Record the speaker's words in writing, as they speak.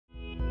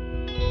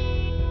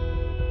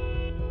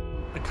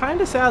A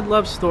Kinda Sad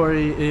Love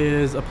Story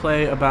is a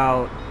play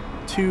about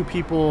two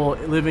people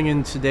living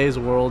in today's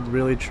world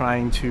really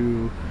trying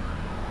to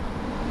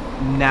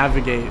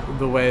navigate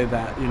the way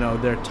that, you know,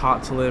 they're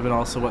taught to live and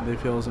also what they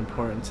feel is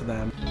important to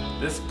them.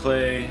 This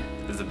play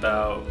is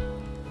about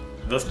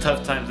those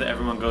tough times that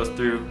everyone goes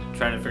through,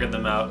 trying to figure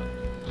them out.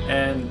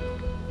 And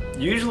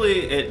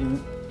usually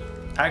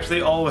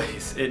actually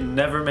always, it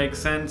never makes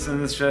sense,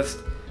 and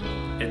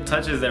it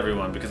touches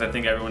everyone, because I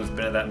think everyone's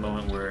been at that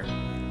moment where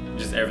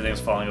just everything's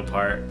falling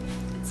apart.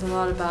 It's a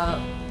lot about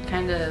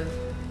kind of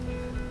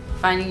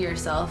finding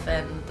yourself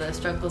and the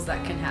struggles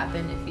that can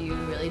happen if you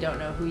really don't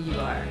know who you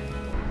are.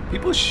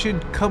 People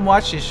should come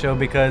watch this show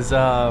because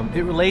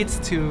it relates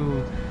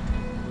to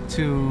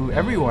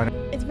everyone.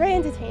 It's very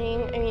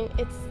entertaining. I mean,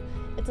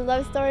 it's a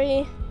love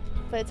story,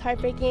 but it's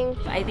heartbreaking.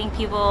 I think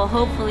people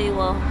hopefully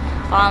will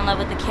fall in love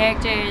with the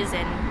characters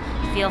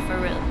and feel for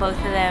both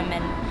of them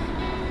and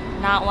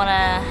not want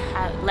to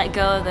let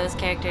go of those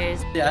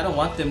characters. Yeah, I don't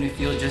want them to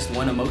feel just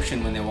one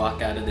emotion when they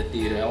walk out of the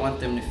theater. I want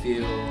them to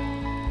feel,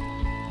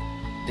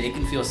 they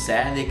can feel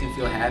sad, they can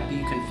feel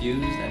happy,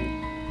 confused, and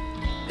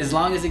as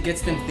long as it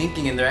gets them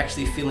thinking and they're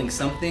actually feeling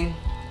something,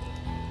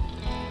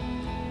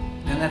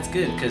 then that's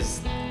good,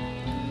 because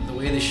the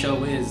way the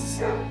show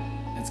is,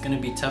 it's going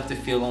to be tough to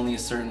feel only a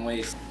certain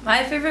way.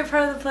 My favorite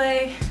part of the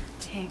play,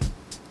 dang,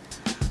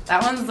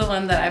 that one's the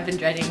one that I've been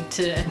dreading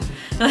to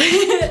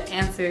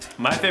answer.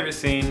 My favorite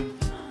scene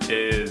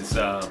is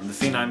the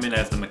scene I'm in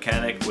as the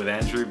mechanic with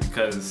Andrew,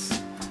 because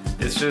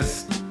it's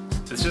just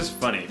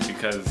funny,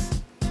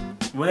 because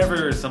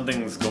whenever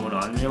something's going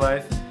on in your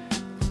life,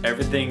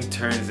 everything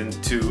turns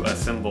into a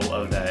symbol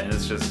of that, and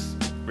it's just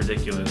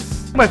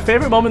ridiculous. My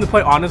favorite moment in the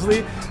play,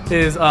 honestly,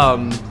 is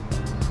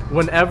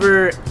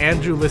whenever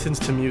Andrew listens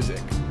to music.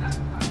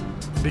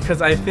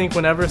 Because I think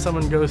whenever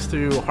someone goes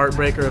through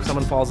heartbreak or if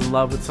someone falls in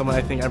love with someone,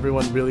 I think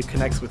everyone really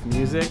connects with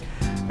music.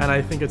 And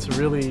I think it's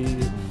really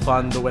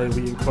fun the way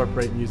we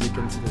incorporate music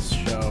into this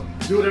show.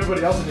 Do what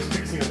everybody else is, just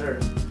fixing a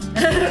nerd.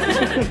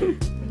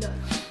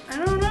 I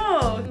don't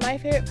know. My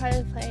favorite part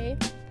of the play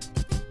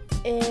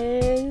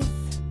is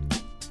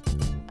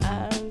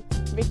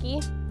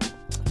Ricky.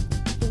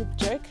 He's a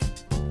jerk,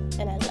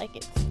 and I like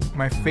it.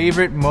 My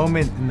favorite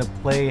moment in the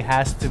play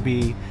has to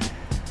be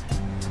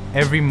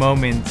every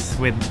moment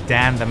with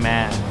Dan the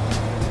Man,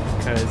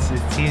 because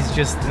he's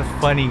just a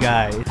funny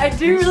guy. I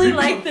do really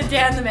like the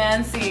Dan the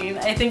Man scene.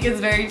 I think it's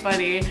very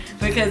funny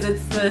because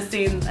it's the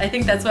scene, I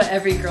think that's what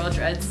every girl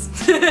dreads.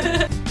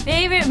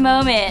 Favorite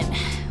moment,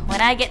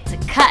 when I get to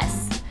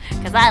cuss,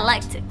 because I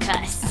like to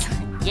cuss.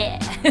 Yeah.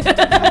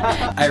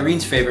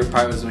 Irene's favorite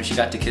part was when she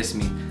got to kiss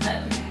me.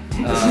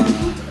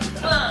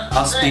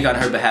 I'll speak on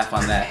her behalf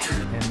on that.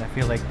 And I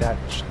feel like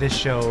this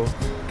show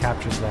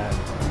captures that.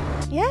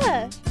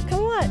 Yeah,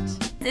 come watch.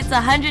 It's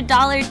a $100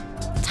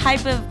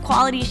 type of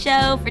quality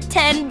show for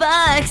 $10.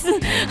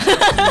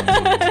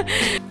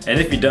 And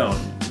if you don't,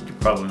 you're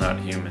probably not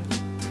human.